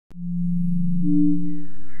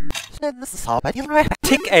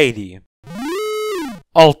Tick 80.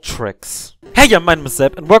 Ultrix. Hey, my name is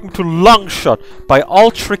Zeb, and welcome to Longshot by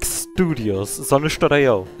Ultrix Studios,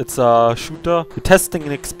 Sonnish.io. It's a shooter. You're testing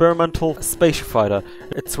an experimental space fighter.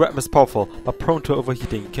 Its weapon is powerful, but prone to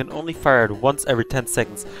overheating. You can only fire it once every 10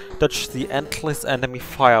 seconds. Dodge the endless enemy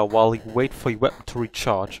fire while you wait for your weapon to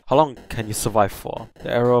recharge. How long can you survive for? The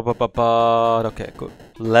arrow, okay, good.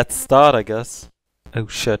 Let's start, I guess. Oh,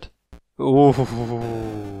 shit. Ooh.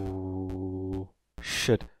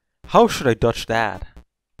 Shit. How should I dodge that?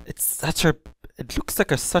 It's such a... It looks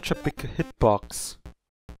like such a big hitbox.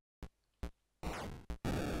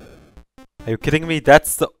 Are you kidding me?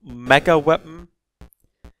 That's the mega weapon?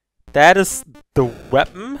 That is the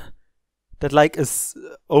weapon? That, like, is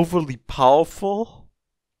overly powerful?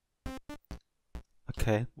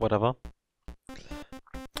 Okay, whatever.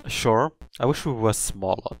 Sure. I wish we were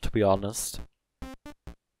smaller, to be honest.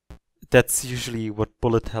 That's usually what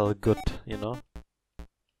bullet hell good, you know?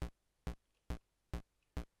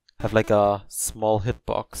 Have like a small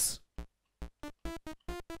hitbox.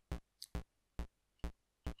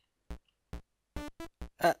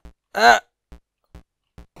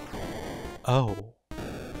 Oh.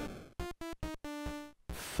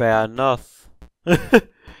 Fair enough.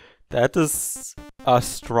 That is a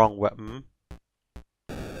strong weapon.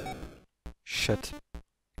 Shit.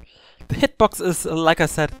 The hitbox is, like I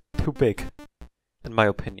said, too big, in my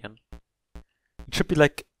opinion. It should be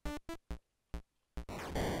like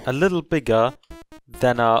a little bigger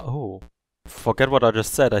than a... Oh, forget what I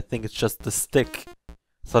just said. I think it's just the stick. I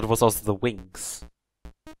thought it was also the wings.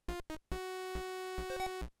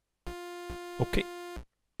 Okay.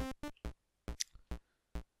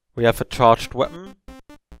 We have a charged weapon.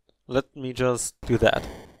 Let me just do that.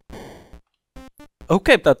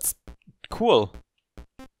 Okay, that's cool.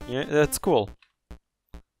 Yeah, that's cool.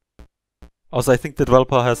 Also, I think the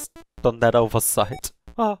developer has done that oversight.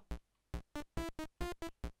 Ah.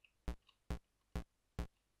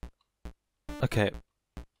 Okay.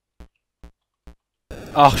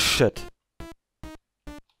 Oh, shit.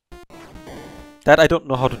 That I don't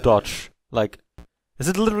know how to dodge. Like, is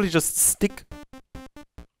it literally just stick?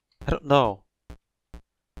 I don't know.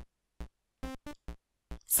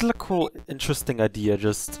 It's still a cool, interesting idea,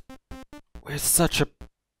 just... We're such a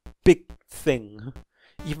big thing.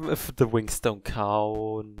 Even if the wings don't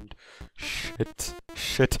count. Shit.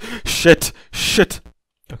 Shit. Shit. Shit.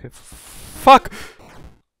 Okay, fuck!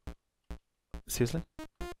 Seriously?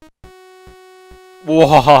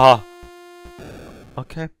 Whoa!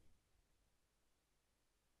 Okay.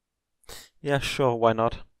 Yeah, sure, why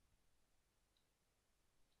not?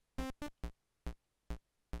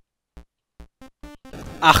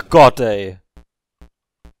 Ach Gott, ey!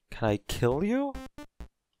 Can I kill you?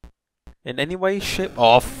 In any way, shape,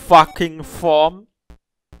 or fucking form?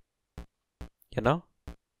 You know?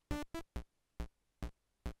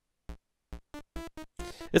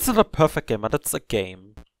 It's not a perfect game, but it's a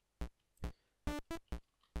game.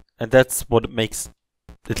 And that's what it makes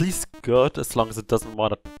at least good, as long as it doesn't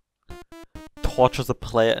want to torture the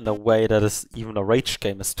player in a way that is even a rage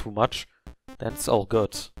game is too much. Then it's all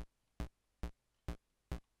good.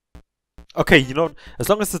 Okay, you know, as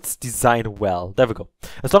long as it's designed well. There we go.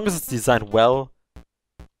 As long as it's designed well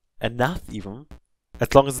enough, even.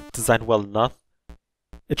 As long as it's designed well enough,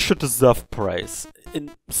 it should deserve praise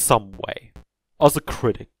in some way. Also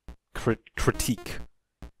critique.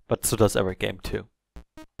 But so does every game too.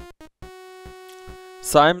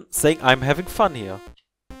 So I'm saying I'm having fun here.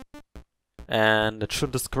 And it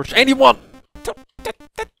shouldn't discourage anyone to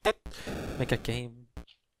make a game.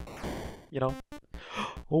 You know?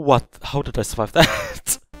 Oh, what? How did I survive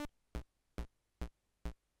that?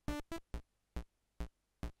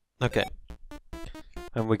 Okay.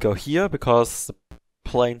 And we go here because the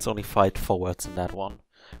planes only fight forwards in that one.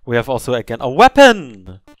 We have also, again, a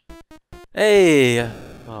weapon! Hey!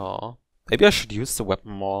 Oh. Maybe I should use the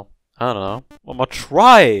weapon more. I don't know. One more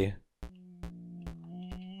try!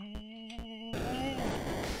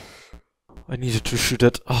 I needed to shoot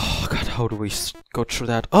it. Oh god, how do we go through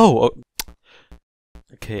that? Oh!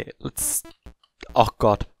 Okay, let's... Oh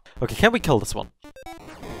god. Okay, can we kill this one?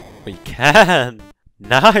 We can!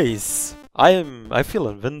 Nice! I feel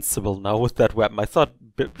invincible now with that weapon. I thought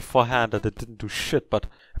beforehand that it didn't do shit, but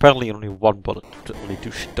apparently only one bullet only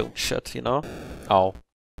don't shit, you know? Oh.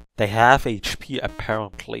 They have HP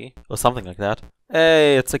apparently, or something like that.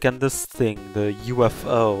 Hey, it's again this thing, the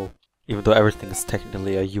UFO. Even though everything is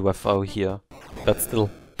technically a UFO here. But still,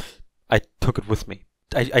 I took it with me.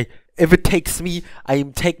 If it takes me, I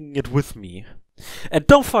am taking it with me. And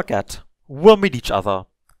don't forget, we'll meet each other.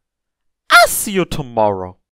 I'll see you tomorrow.